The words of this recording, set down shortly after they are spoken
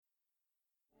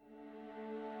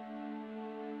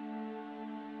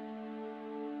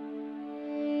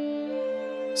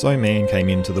So man came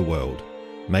into the world.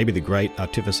 Maybe the great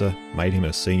artificer made him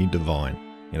a seed divine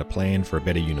in a plan for a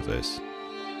better universe.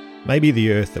 Maybe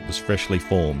the earth that was freshly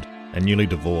formed and newly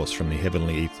divorced from the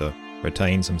heavenly ether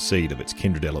retained some seed of its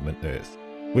kindred element earth,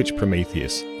 which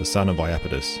Prometheus, the son of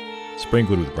Iapetus,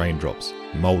 sprinkled with raindrops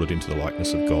and moulded into the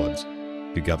likeness of gods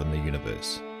who govern the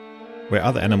universe. Where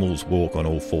other animals walk on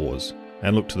all fours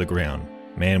and look to the ground,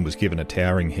 man was given a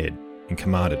towering head and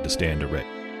commanded to stand erect,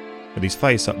 with his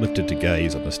face uplifted to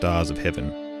gaze on the stars of heaven.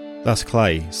 Thus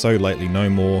clay, so lately no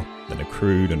more than a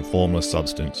crude and formless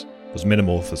substance, was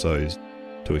metamorphosed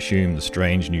to assume the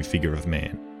strange new figure of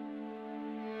man.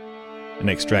 An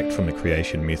extract from the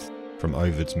creation myth from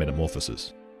Ovid's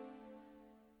Metamorphoses.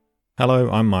 Hello,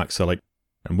 I'm Mark Selleck,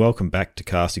 and welcome back to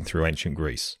Casting Through Ancient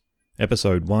Greece,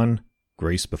 Episode 1,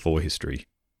 Greece Before History.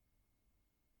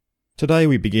 Today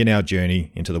we begin our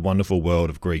journey into the wonderful world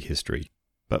of Greek history,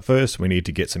 but first we need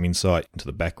to get some insight into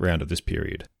the background of this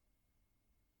period.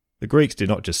 The Greeks did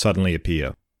not just suddenly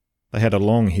appear. They had a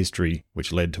long history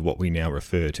which led to what we now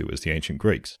refer to as the ancient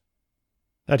Greeks.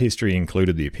 That history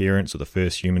included the appearance of the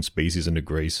first human species into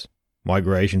Greece,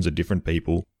 migrations of different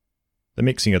people, the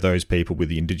mixing of those people with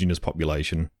the indigenous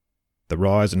population, the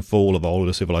rise and fall of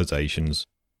older civilizations,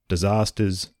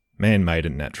 disasters, man-made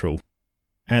and natural,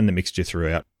 and the mixture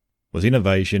throughout was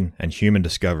innovation and human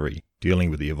discovery dealing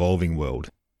with the evolving world,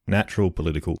 natural,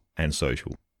 political, and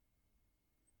social.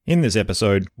 In this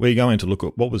episode, we're going to look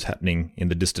at what was happening in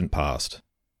the distant past,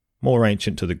 more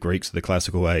ancient to the Greeks of the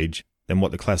classical age than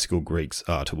what the classical Greeks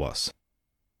are to us.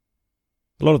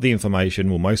 A lot of the information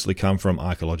will mostly come from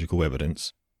archaeological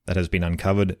evidence that has been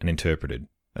uncovered and interpreted,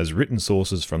 as written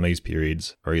sources from these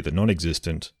periods are either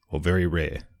non-existent or very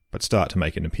rare, but start to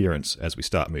make an appearance as we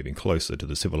start moving closer to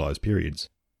the civilized periods.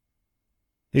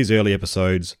 These early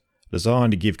episodes are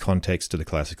designed to give context to the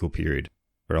classical period,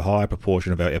 where a high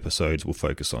proportion of our episodes will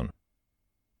focus on.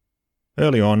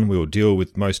 Early on, we will deal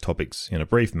with most topics in a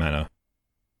brief manner,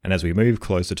 and as we move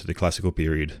closer to the classical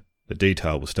period, the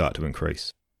detail will start to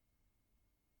increase.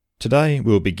 Today,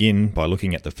 we will begin by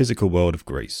looking at the physical world of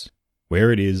Greece,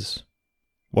 where it is,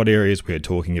 what areas we are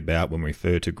talking about when we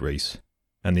refer to Greece,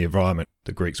 and the environment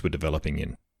the Greeks were developing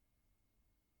in.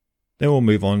 Then we'll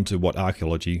move on to what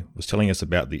archaeology was telling us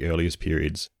about the earliest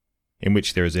periods in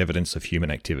which there is evidence of human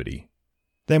activity.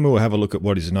 Then we will have a look at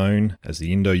what is known as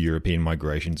the Indo-European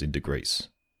migrations into Greece,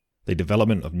 the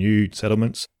development of new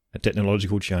settlements and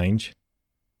technological change.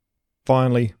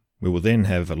 Finally, we will then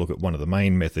have a look at one of the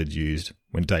main methods used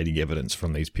when dating evidence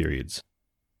from these periods.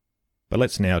 But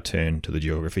let's now turn to the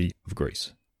geography of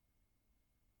Greece.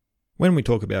 When we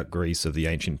talk about Greece of the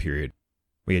ancient period,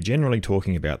 we are generally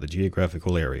talking about the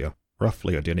geographical area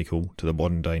roughly identical to the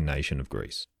modern-day nation of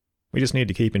Greece. We just need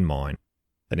to keep in mind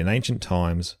that in ancient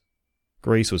times,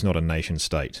 Greece was not a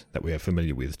nation-state that we are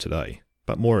familiar with today,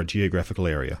 but more a geographical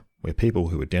area where people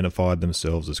who identified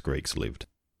themselves as Greeks lived.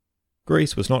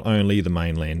 Greece was not only the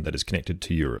mainland that is connected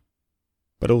to Europe,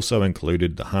 but also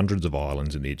included the hundreds of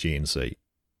islands in the Aegean Sea.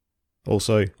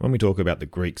 Also, when we talk about the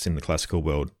Greeks in the classical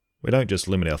world, we don't just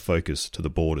limit our focus to the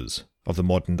borders of the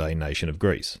modern-day nation of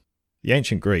Greece. The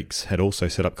ancient Greeks had also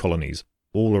set up colonies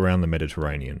all around the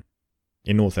Mediterranean,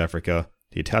 in North Africa,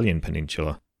 the Italian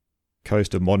peninsula,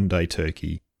 coast of modern-day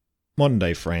Turkey,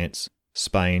 modern-day France,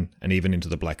 Spain, and even into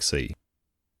the Black Sea.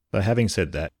 Though having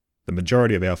said that, the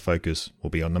majority of our focus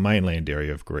will be on the mainland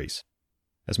area of Greece,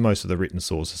 as most of the written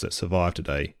sources that survive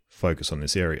today focus on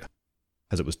this area,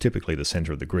 as it was typically the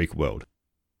centre of the Greek world.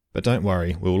 But don't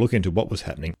worry, we will look into what was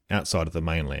happening outside of the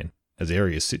mainland, as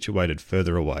areas situated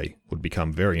further away would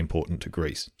become very important to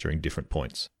Greece during different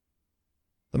points.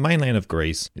 The mainland of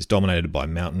Greece is dominated by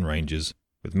mountain ranges,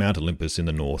 with Mount Olympus in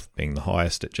the north being the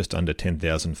highest at just under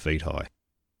 10,000 feet high.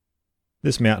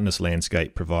 This mountainous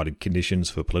landscape provided conditions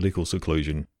for political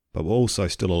seclusion, but were also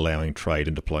still allowing trade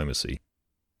and diplomacy.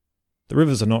 The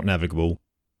rivers are not navigable,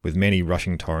 with many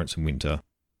rushing torrents in winter,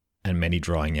 and many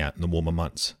drying out in the warmer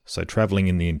months, so travelling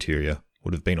in the interior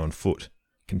would have been on foot,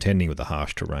 contending with the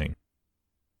harsh terrain.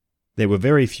 There were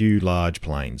very few large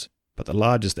plains, but the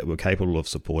largest that were capable of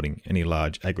supporting any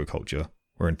large agriculture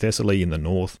were in Thessaly in the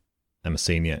north, and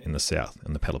Messenia in the south,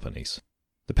 and the Peloponnese.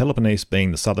 The Peloponnese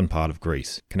being the southern part of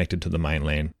Greece, connected to the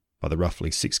mainland by the roughly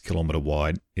 6 kilometre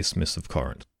wide Isthmus of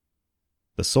Corinth.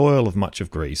 The soil of much of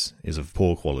Greece is of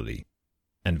poor quality,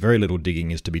 and very little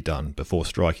digging is to be done before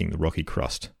striking the rocky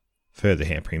crust, further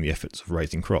hampering the efforts of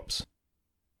raising crops.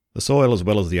 The soil, as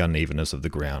well as the unevenness of the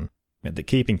ground, meant that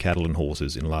keeping cattle and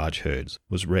horses in large herds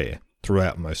was rare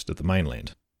throughout most of the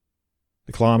mainland.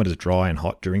 The climate is dry and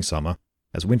hot during summer.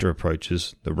 As winter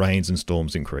approaches, the rains and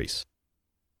storms increase.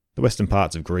 The western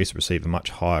parts of Greece receive a much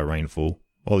higher rainfall,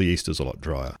 while the east is a lot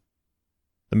drier.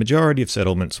 The majority of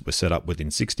settlements were set up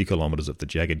within 60 kilometres of the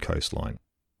jagged coastline,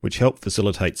 which helped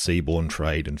facilitate seaborne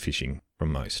trade and fishing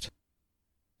from most,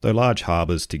 though large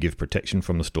harbours to give protection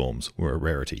from the storms were a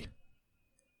rarity.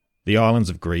 The islands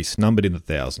of Greece numbered in the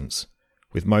thousands,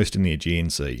 with most in the Aegean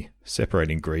Sea,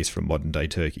 separating Greece from modern-day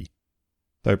Turkey,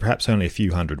 though perhaps only a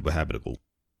few hundred were habitable.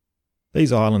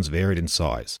 These islands varied in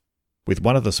size, with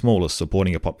one of the smallest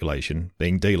supporting a population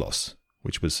being Delos,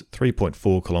 which was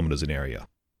 3.4 kilometres in area,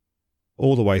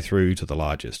 all the way through to the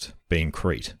largest, being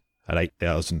Crete, at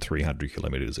 8,300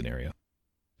 kilometres in area.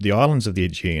 The islands of the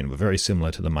Aegean were very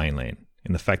similar to the mainland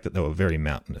in the fact that they were very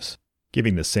mountainous,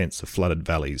 giving the sense of flooded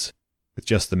valleys, with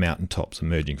just the mountain tops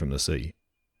emerging from the sea.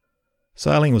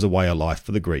 Sailing was a way of life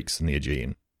for the Greeks in the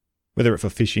Aegean, whether it for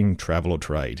fishing, travel or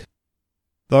trade,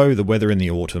 though the weather in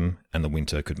the autumn and the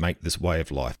winter could make this way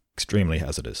of life extremely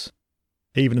hazardous.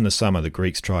 Even in the summer the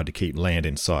Greeks tried to keep land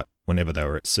in sight whenever they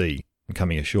were at sea and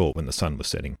coming ashore when the sun was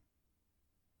setting.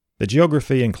 The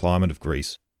geography and climate of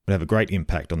Greece would have a great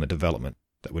impact on the development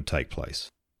that would take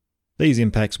place. These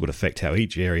impacts would affect how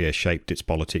each area shaped its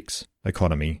politics,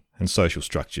 economy and social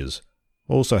structures,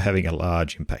 also having a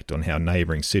large impact on how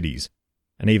neighbouring cities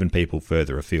and even people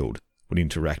further afield would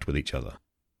interact with each other.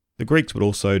 The Greeks would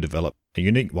also develop a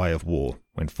unique way of war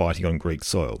when fighting on Greek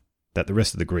soil that the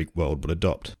rest of the Greek world would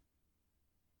adopt.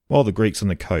 While the Greeks on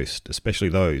the coast, especially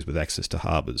those with access to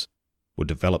harbours, would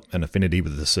develop an affinity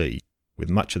with the sea, with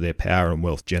much of their power and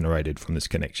wealth generated from this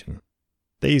connection.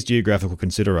 These geographical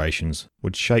considerations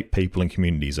would shape people and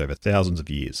communities over thousands of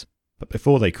years, but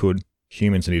before they could,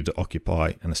 humans needed to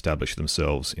occupy and establish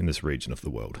themselves in this region of the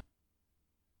world.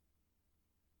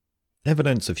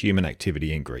 Evidence of human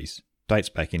activity in Greece dates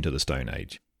back into the Stone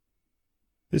Age.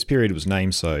 This period was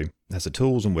named so as the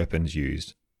tools and weapons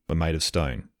used were made of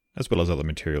stone, as well as other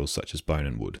materials such as bone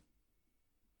and wood.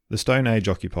 The Stone Age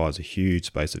occupies a huge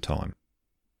space of time,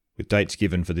 with dates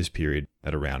given for this period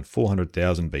at around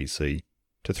 400,000 BC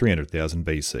to 300,000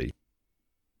 BC.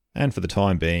 And for the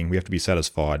time being, we have to be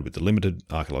satisfied with the limited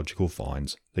archaeological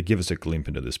finds that give us a glimpse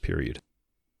into this period.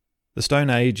 The Stone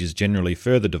Age is generally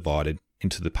further divided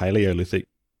into the Paleolithic,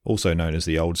 also known as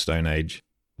the Old Stone Age,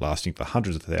 lasting for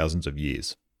hundreds of thousands of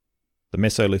years, the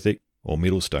Mesolithic, or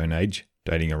Middle Stone Age,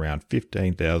 dating around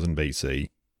 15,000 BC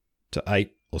to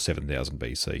 8 or 7,000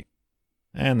 BC,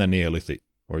 and the Neolithic,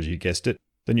 or as you guessed it,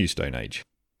 the New Stone Age,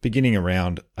 beginning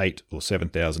around 8 or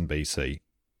 7,000 BC.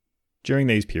 During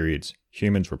these periods,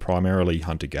 humans were primarily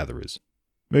hunter-gatherers,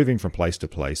 moving from place to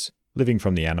place, living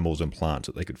from the animals and plants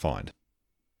that they could find.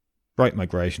 Great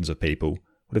migrations of people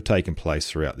would have taken place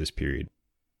throughout this period,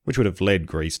 which would have led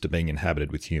Greece to being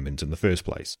inhabited with humans in the first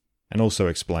place, and also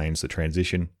explains the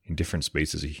transition in different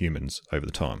species of humans over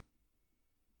the time.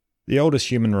 The oldest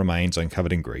human remains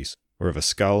uncovered in Greece were of a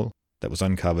skull that was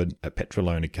uncovered at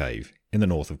Petrolona Cave in the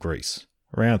north of Greece,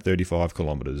 around 35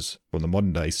 kilometres from the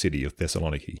modern-day city of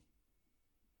Thessaloniki.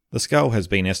 The skull has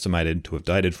been estimated to have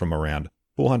dated from around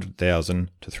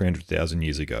 400,000 to 300,000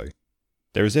 years ago.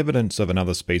 There is evidence of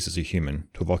another species of human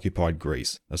to have occupied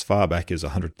Greece as far back as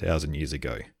 100,000 years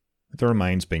ago, with the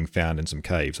remains being found in some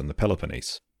caves on the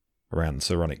Peloponnese, around the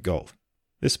Saronic Gulf.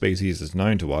 This species is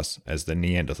known to us as the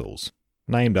Neanderthals,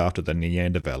 named after the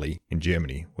Neander Valley in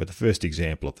Germany, where the first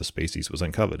example of the species was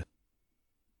uncovered.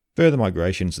 Further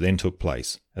migrations then took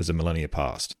place as the millennia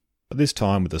passed, but this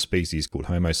time with a species called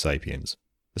Homo sapiens,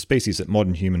 the species that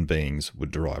modern human beings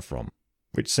would derive from,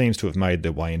 which seems to have made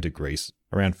their way into Greece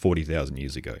around 40,000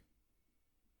 years ago.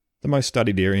 The most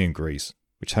studied area in Greece,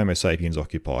 which Homo sapiens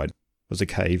occupied, was a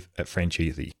cave at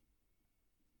Franchithi.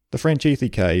 The Franchithi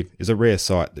cave is a rare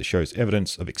site that shows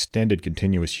evidence of extended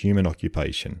continuous human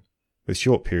occupation, with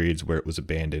short periods where it was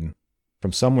abandoned,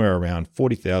 from somewhere around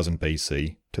 40,000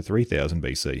 BC to 3000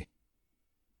 BC.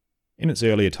 In its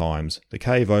earlier times, the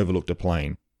cave overlooked a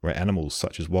plain where animals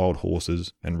such as wild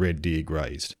horses and red deer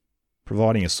grazed,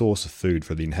 providing a source of food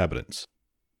for the inhabitants.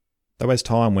 Though as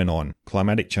time went on,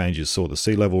 climatic changes saw the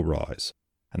sea level rise,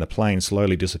 and the plain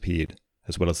slowly disappeared,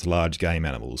 as well as the large game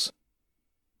animals,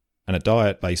 and a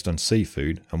diet based on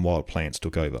seafood and wild plants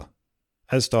took over.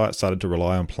 As diets started to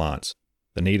rely on plants,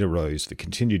 the need arose for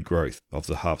continued growth of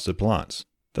the harvested plants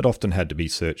that often had to be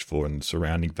searched for in the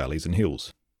surrounding valleys and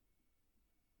hills.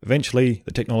 Eventually,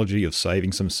 the technology of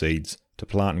saving some seeds to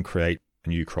plant and create a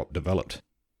new crop developed.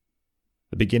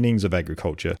 The beginnings of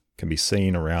agriculture can be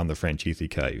seen around the Franchithi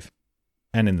cave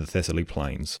and in the Thessaly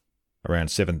plains around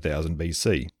 7000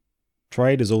 BC.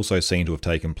 Trade is also seen to have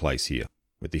taken place here,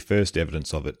 with the first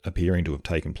evidence of it appearing to have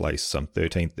taken place some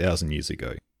 13,000 years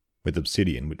ago, with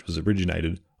obsidian which was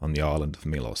originated on the island of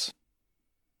Milos.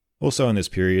 Also in this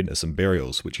period are some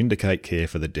burials which indicate care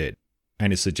for the dead,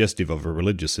 and is suggestive of a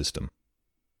religious system.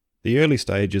 The early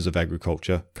stages of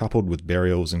agriculture, coupled with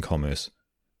burials and commerce,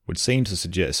 would seem to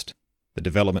suggest the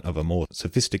development of a more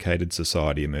sophisticated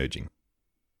society emerging.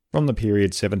 From the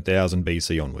period 7000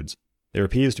 BC onwards, there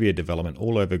appears to be a development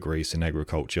all over Greece in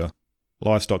agriculture,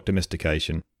 livestock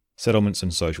domestication, settlements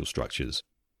and social structures.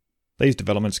 These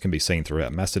developments can be seen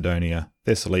throughout Macedonia,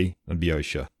 Thessaly and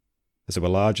Boeotia, as there were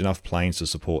large enough plains to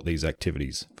support these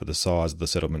activities for the size of the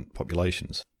settlement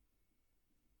populations.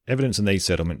 Evidence in these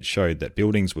settlements showed that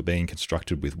buildings were being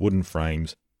constructed with wooden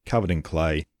frames, covered in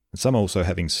clay, and some also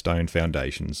having stone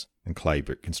foundations and clay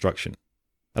brick construction.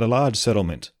 At a large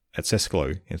settlement at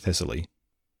Sesklo in Thessaly,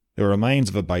 there were remains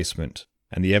of a basement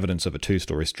and the evidence of a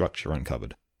two-storey structure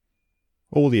uncovered.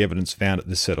 All the evidence found at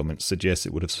this settlement suggests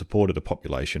it would have supported a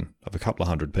population of a couple of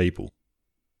hundred people.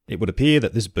 It would appear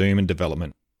that this boom and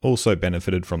development also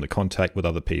benefited from the contact with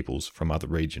other peoples from other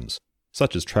regions,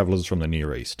 such as travellers from the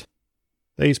Near East.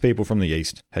 These people from the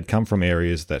East had come from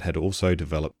areas that had also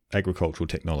developed agricultural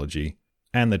technology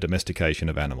and the domestication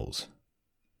of animals.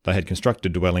 They had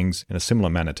constructed dwellings in a similar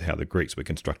manner to how the Greeks were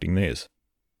constructing theirs.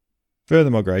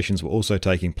 Further migrations were also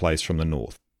taking place from the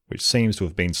north, which seems to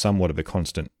have been somewhat of a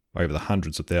constant over the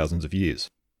hundreds of thousands of years.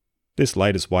 This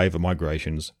latest wave of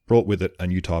migrations brought with it a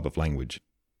new type of language,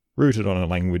 rooted on a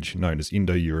language known as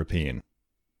Indo-European,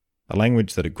 a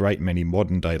language that a great many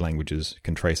modern-day languages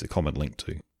can trace a common link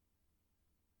to.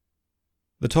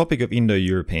 The topic of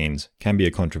Indo-Europeans can be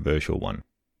a controversial one,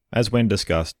 as when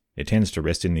discussed, it tends to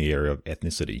rest in the area of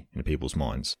ethnicity in people's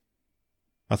minds.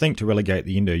 I think to relegate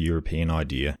the Indo-European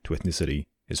idea to ethnicity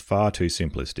is far too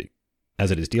simplistic, as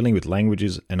it is dealing with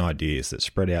languages and ideas that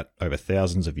spread out over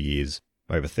thousands of years,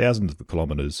 over thousands of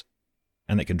kilometres,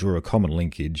 and that can draw a common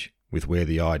linkage with where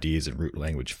the ideas and root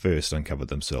language first uncovered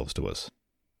themselves to us.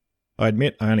 I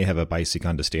admit I only have a basic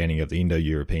understanding of the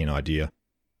Indo-European idea,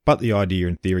 but the idea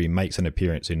in theory makes an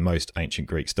appearance in most ancient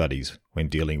Greek studies when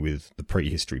dealing with the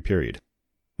prehistory period.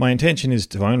 My intention is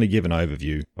to only give an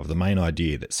overview of the main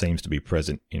idea that seems to be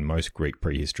present in most Greek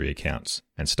prehistory accounts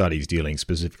and studies dealing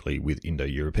specifically with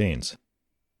Indo-Europeans.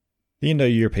 The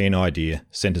Indo-European idea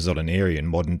centres on an area in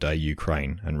modern-day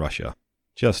Ukraine and Russia,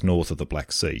 just north of the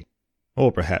Black Sea,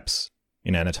 or perhaps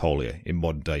in Anatolia in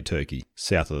modern-day Turkey,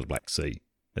 south of the Black Sea,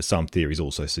 as some theories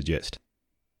also suggest.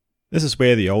 This is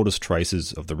where the oldest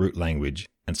traces of the root language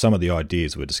and some of the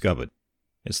ideas were discovered.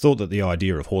 It's thought that the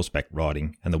idea of horseback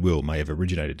riding and the wheel may have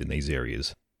originated in these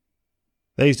areas.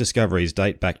 These discoveries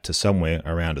date back to somewhere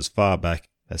around as far back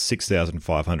as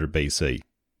 6500 BC,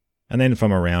 and then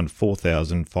from around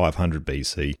 4500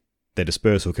 BC, their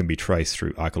dispersal can be traced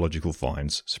through archaeological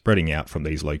finds spreading out from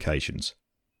these locations,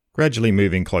 gradually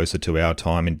moving closer to our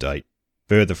time and date,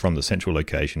 further from the central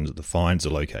locations that the finds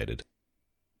are located.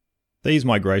 These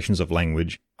migrations of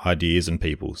language, ideas and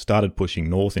people started pushing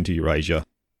north into Eurasia,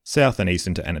 south and east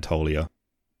into Anatolia,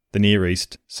 the Near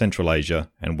East, Central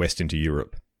Asia and west into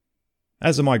Europe.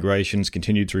 As the migrations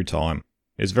continued through time,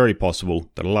 it is very possible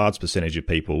that a large percentage of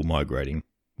people migrating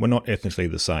were not ethnically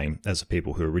the same as the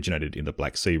people who originated in the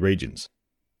Black Sea regions,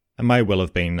 and may well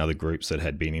have been other groups that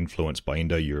had been influenced by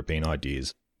Indo-European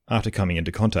ideas after coming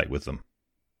into contact with them.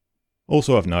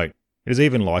 Also of note, it is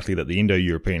even likely that the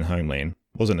Indo-European homeland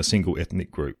wasn't a single ethnic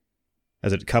group,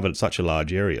 as it covered such a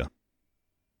large area.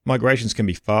 Migrations can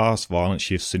be fast, violent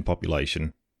shifts in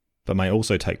population, but may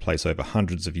also take place over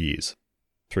hundreds of years,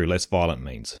 through less violent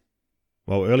means,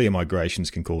 while earlier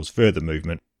migrations can cause further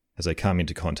movement as they come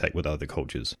into contact with other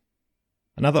cultures.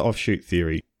 Another offshoot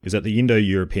theory is that the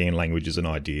Indo-European languages and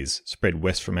ideas spread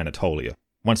west from Anatolia,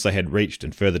 once they had reached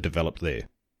and further developed there.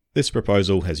 This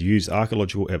proposal has used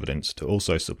archaeological evidence to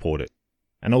also support it,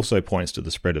 and also points to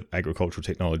the spread of agricultural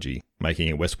technology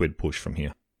making a westward push from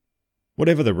here.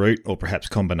 Whatever the root or perhaps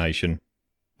combination,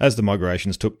 as the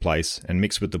migrations took place and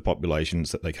mixed with the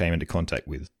populations that they came into contact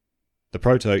with, the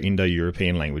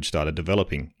Proto-Indo-European language started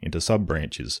developing into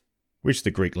sub-branches, which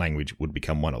the Greek language would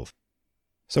become one of.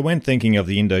 So when thinking of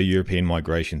the Indo-European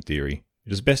migration theory,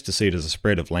 it is best to see it as a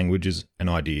spread of languages and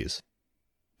ideas.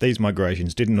 These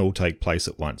migrations didn't all take place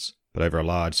at once, but over a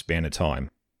large span of time,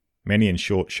 many in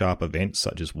short, sharp events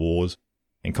such as wars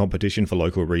and competition for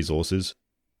local resources,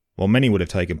 while many would have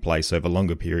taken place over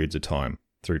longer periods of time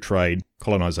through trade,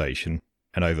 colonisation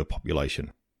and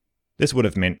overpopulation. This would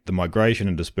have meant the migration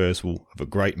and dispersal of a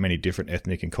great many different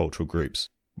ethnic and cultural groups,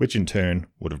 which in turn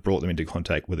would have brought them into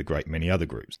contact with a great many other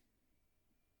groups.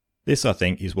 This, I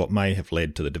think, is what may have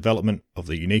led to the development of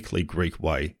the uniquely Greek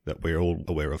way that we're all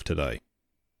aware of today.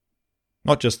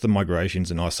 Not just the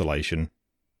migrations in isolation,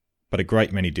 but a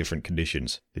great many different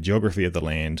conditions, the geography of the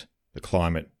land, the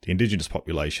climate, the indigenous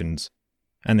populations,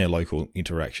 and their local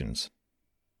interactions.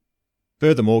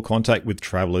 Furthermore, contact with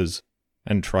travellers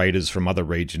and traders from other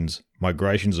regions,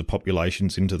 migrations of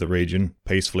populations into the region,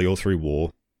 peacefully or through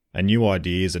war, and new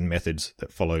ideas and methods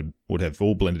that followed would have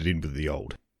all blended in with the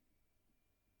old.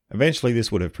 Eventually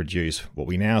this would have produced what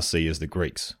we now see as the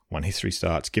Greeks, when history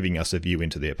starts giving us a view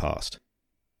into their past.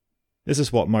 This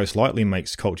is what most likely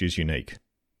makes cultures unique.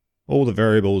 All the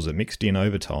variables are mixed in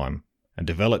over time and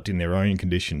developed in their own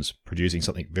conditions, producing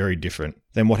something very different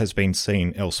than what has been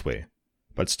seen elsewhere,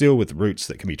 but still with roots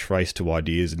that can be traced to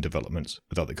ideas and developments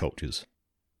with other cultures.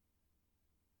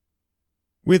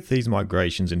 With these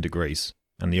migrations into Greece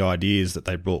and the ideas that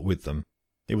they brought with them,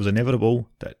 it was inevitable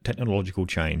that technological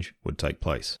change would take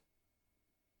place.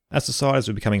 As societies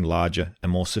were becoming larger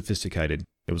and more sophisticated,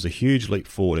 there was a huge leap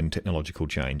forward in technological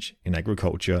change in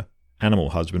agriculture,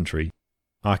 animal husbandry,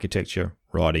 architecture,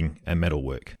 writing, and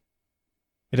metalwork.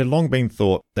 It had long been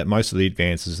thought that most of the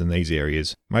advances in these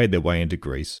areas made their way into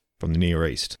Greece from the Near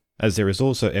East, as there is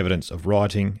also evidence of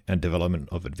writing and development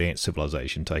of advanced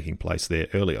civilization taking place there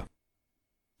earlier.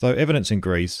 Though evidence in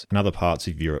Greece and other parts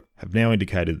of Europe have now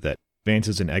indicated that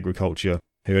advances in agriculture,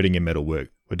 herding and metalwork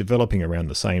were developing around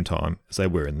the same time as they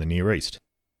were in the Near East.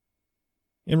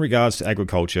 In regards to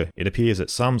agriculture, it appears that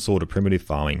some sort of primitive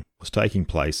farming was taking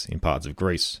place in parts of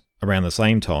Greece. Around the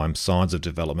same time, signs of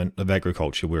development of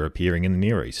agriculture were appearing in the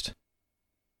Near East.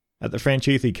 At the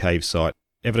Franchithi cave site,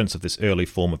 evidence of this early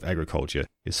form of agriculture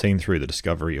is seen through the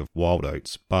discovery of wild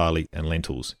oats, barley and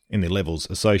lentils in the levels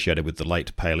associated with the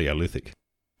late Paleolithic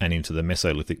and into the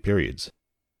Mesolithic periods.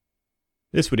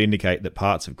 This would indicate that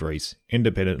parts of Greece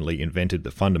independently invented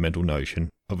the fundamental notion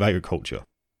of agriculture,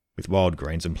 with wild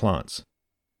grains and plants.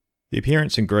 The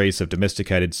appearance in Greece of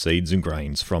domesticated seeds and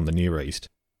grains from the Near East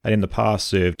had in the past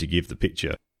served to give the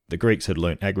picture the Greeks had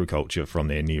learnt agriculture from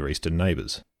their Near Eastern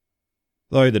neighbours.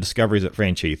 Though the discoveries at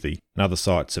Franchithi and other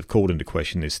sites have called into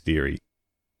question this theory,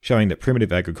 showing that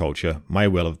primitive agriculture may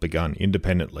well have begun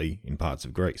independently in parts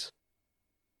of Greece.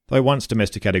 Though once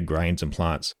domesticated grains and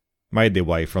plants made their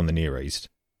way from the Near East,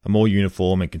 a more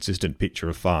uniform and consistent picture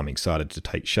of farming started to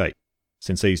take shape,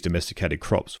 since these domesticated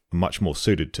crops were much more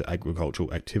suited to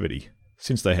agricultural activity,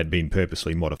 since they had been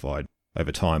purposely modified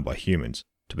over time by humans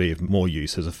to be of more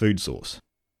use as a food source.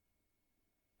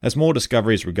 As more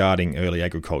discoveries regarding early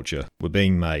agriculture were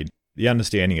being made, the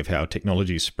understanding of how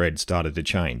technology spread started to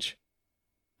change,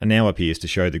 and now appears to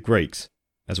show the Greeks,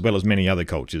 as well as many other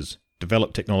cultures,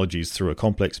 developed technologies through a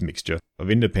complex mixture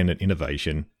of independent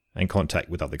innovation and contact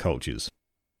with other cultures.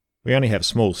 We only have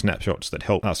small snapshots that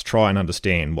help us try and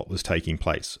understand what was taking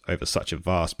place over such a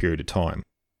vast period of time,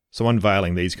 so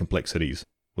unveiling these complexities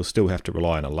will still have to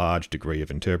rely on a large degree of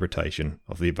interpretation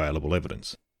of the available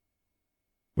evidence.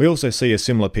 We also see a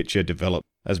similar picture develop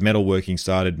as metalworking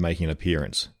started making an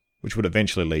appearance, which would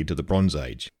eventually lead to the Bronze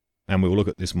Age, and we will look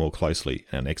at this more closely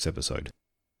in our next episode.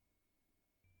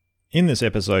 In this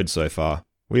episode so far,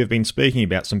 we have been speaking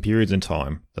about some periods in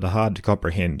time that are hard to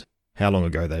comprehend how long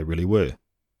ago they really were.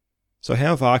 So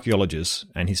how have archaeologists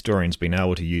and historians been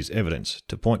able to use evidence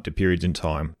to point to periods in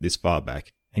time this far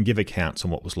back and give accounts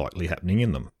on what was likely happening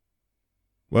in them?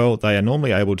 Well, they are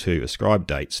normally able to ascribe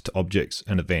dates to objects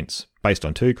and events based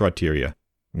on two criteria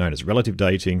known as relative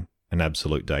dating and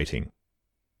absolute dating,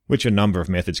 which a number of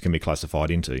methods can be classified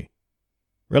into.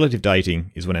 Relative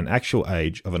dating is when an actual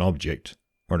age of an object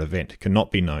or an event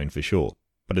cannot be known for sure,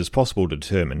 but it is possible to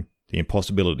determine the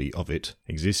impossibility of it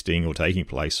existing or taking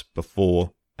place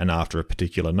before and after a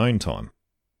particular known time.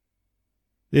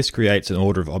 This creates an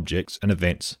order of objects and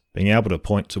events being able to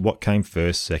point to what came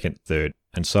first, second, third,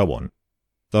 and so on,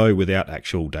 though without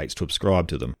actual dates to ascribe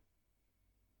to them.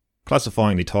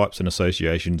 Classifying the types and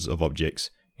associations of objects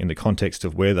in the context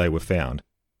of where they were found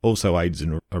also aids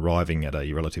in arriving at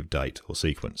a relative date or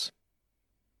sequence.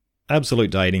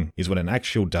 Absolute dating is when an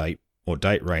actual date or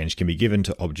date range can be given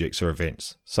to objects or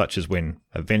events, such as when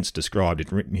events described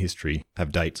in written history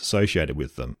have dates associated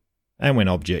with them, and when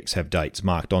objects have dates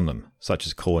marked on them, such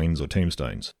as coins or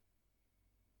tombstones.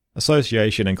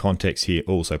 Association and context here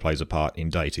also plays a part in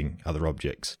dating other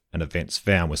objects and events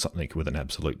found with something with an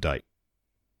absolute date.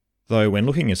 Though when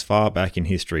looking as far back in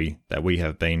history that we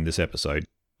have been this episode,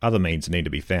 other means need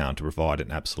to be found to provide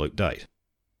an absolute date.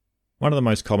 One of the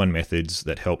most common methods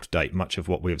that helped date much of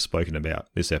what we have spoken about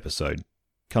this episode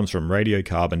comes from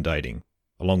radiocarbon dating,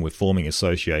 along with forming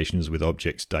associations with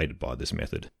objects dated by this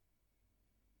method.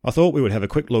 I thought we would have a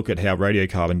quick look at how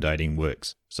radiocarbon dating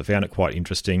works, so I found it quite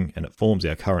interesting and it forms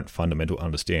our current fundamental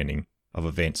understanding of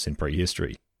events in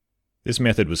prehistory. This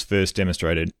method was first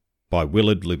demonstrated by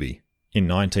Willard Libby in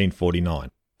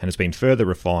 1949 and has been further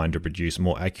refined to produce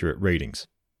more accurate readings.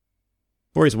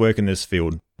 For his work in this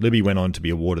field, Libby went on to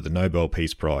be awarded the Nobel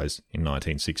Peace Prize in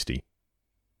 1960.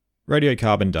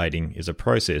 Radiocarbon dating is a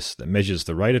process that measures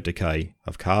the rate of decay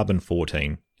of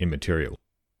carbon-14 in material,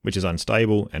 which is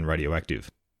unstable and radioactive.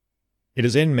 It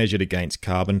is then measured against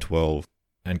carbon-12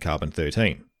 and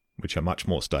carbon-13, which are much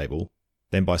more stable,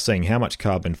 then by seeing how much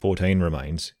carbon-14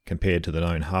 remains compared to the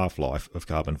known half-life of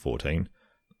carbon-14,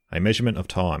 a measurement of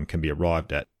time can be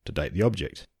arrived at to date the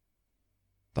object.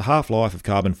 The half-life of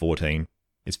carbon-14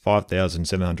 is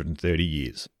 5,730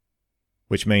 years,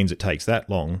 which means it takes that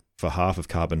long for half of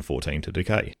carbon-14 to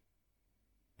decay.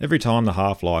 Every time the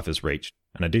half-life is reached,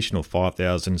 an additional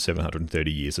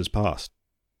 5,730 years has passed.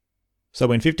 So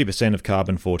when 50% of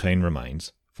carbon-14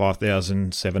 remains,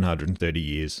 5,730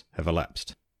 years have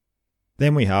elapsed.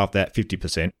 Then we halve that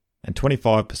 50% and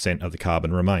 25% of the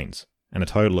carbon remains, and a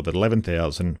total of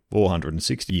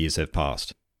 11,460 years have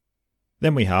passed.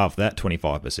 Then we halve that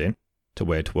 25% to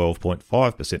where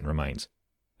 12.5% remains,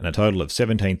 and a total of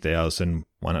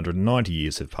 17,190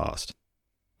 years have passed.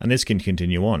 And this can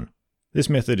continue on. This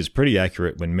method is pretty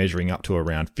accurate when measuring up to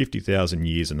around 50,000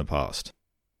 years in the past,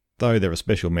 though there are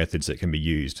special methods that can be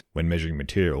used when measuring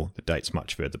material that dates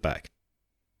much further back.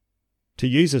 To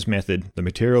use this method, the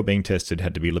material being tested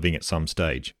had to be living at some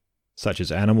stage, such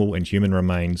as animal and human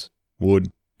remains, wood,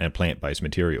 and plant-based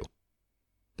material.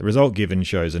 The result given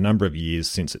shows a number of years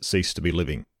since it ceased to be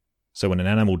living, so when an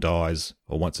animal dies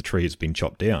or once a tree has been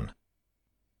chopped down.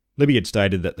 Libby had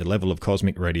stated that the level of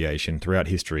cosmic radiation throughout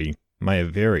history may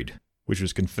have varied, which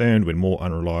was confirmed when more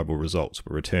unreliable results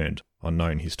were returned on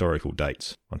known historical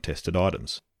dates on tested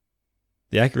items.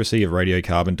 The accuracy of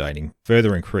radiocarbon dating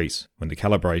further increased when the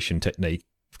calibration technique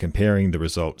of comparing the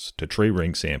results to tree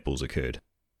ring samples occurred.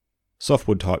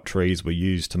 Softwood-type trees were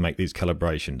used to make these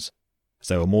calibrations, as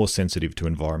they were more sensitive to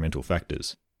environmental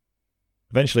factors.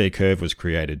 Eventually a curve was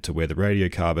created to where the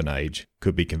radiocarbon age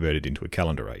could be converted into a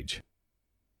calendar age.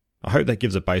 I hope that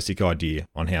gives a basic idea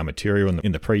on how material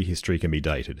in the prehistory can be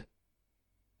dated.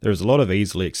 There is a lot of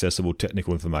easily accessible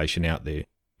technical information out there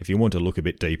if you want to look a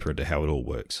bit deeper into how it all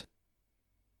works.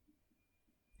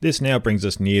 This now brings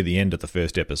us near the end of the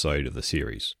first episode of the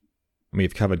series, and we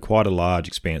have covered quite a large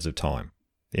expanse of time.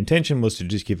 The intention was to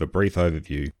just give a brief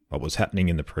overview of what was happening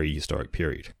in the prehistoric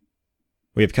period.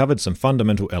 We have covered some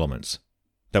fundamental elements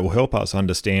that will help us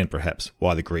understand perhaps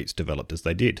why the Greeks developed as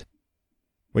they did.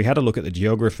 We had a look at the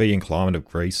geography and climate of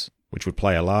Greece, which would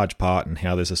play a large part in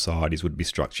how their societies would be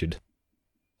structured.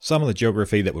 Some of the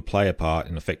geography that would play a part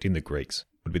in affecting the Greeks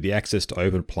would be the access to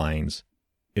open plains,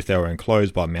 if they were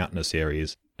enclosed by mountainous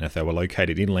areas, and if they were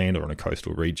located inland or in a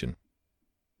coastal region.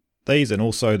 These and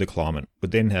also the climate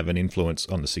would then have an influence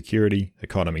on the security,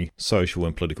 economy, social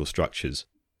and political structures,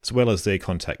 as well as their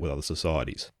contact with other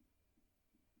societies.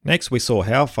 Next, we saw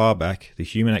how far back the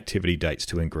human activity dates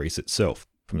to in Greece itself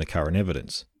from the current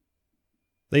evidence.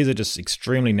 These are just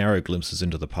extremely narrow glimpses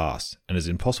into the past, and it is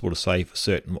impossible to say for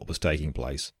certain what was taking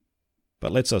place,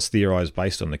 but lets us theorise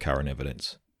based on the current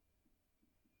evidence.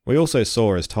 We also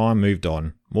saw as time moved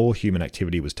on, more human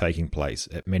activity was taking place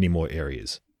at many more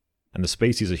areas, and the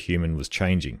species of human was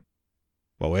changing,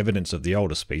 while evidence of the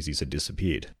older species had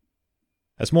disappeared.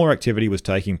 As more activity was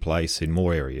taking place in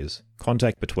more areas,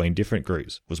 contact between different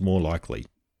groups was more likely,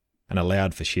 and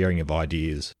allowed for sharing of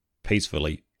ideas,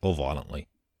 peacefully or violently.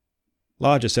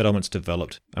 Larger settlements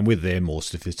developed, and with them more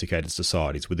sophisticated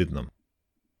societies within them.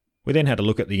 We then had a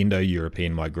look at the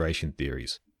Indo-European migration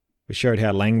theories, which showed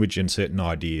how language and certain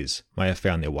ideas may have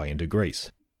found their way into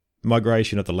Greece. The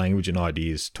migration of the language and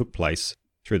ideas took place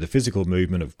through the physical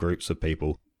movement of groups of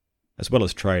people, as well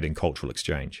as trade and cultural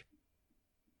exchange.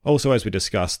 Also, as we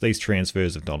discussed, these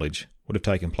transfers of knowledge would have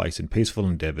taken place in peaceful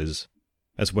endeavours,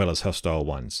 as well as hostile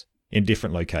ones, in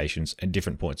different locations and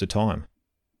different points of time.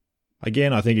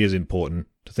 Again, I think it is important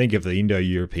to think of the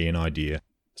Indo-European idea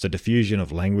as a diffusion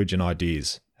of language and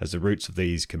ideas, as the roots of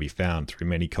these can be found through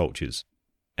many cultures,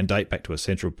 and date back to a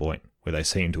central point where they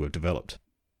seem to have developed.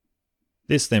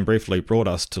 This then briefly brought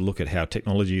us to look at how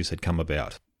technologies had come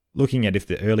about, looking at if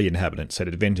the early inhabitants had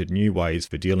invented new ways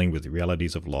for dealing with the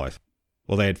realities of life,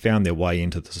 or they had found their way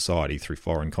into the society through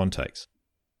foreign contacts.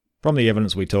 From the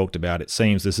evidence we talked about, it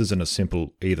seems this isn't a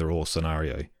simple either-or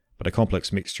scenario, but a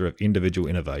complex mixture of individual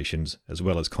innovations as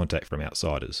well as contact from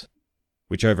outsiders,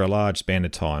 which over a large span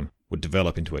of time would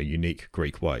develop into a unique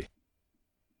Greek way.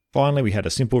 Finally, we had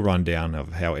a simple rundown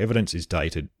of how evidence is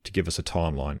dated to give us a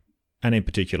timeline, and in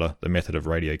particular the method of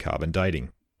radiocarbon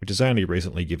dating, which has only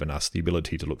recently given us the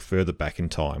ability to look further back in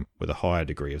time with a higher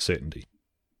degree of certainty.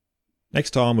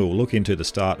 Next time we will look into the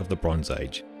start of the Bronze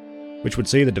Age, which would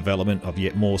see the development of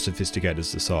yet more sophisticated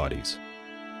societies.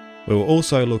 We will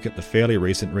also look at the fairly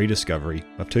recent rediscovery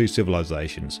of two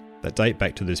civilizations that date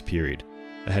back to this period,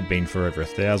 that had been for over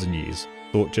 1,000 years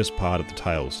thought just part of the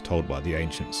tales told by the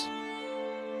ancients.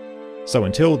 So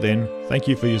until then, thank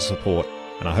you for your support,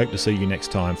 and I hope to see you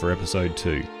next time for episode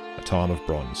 2, A Time of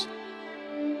Bronze.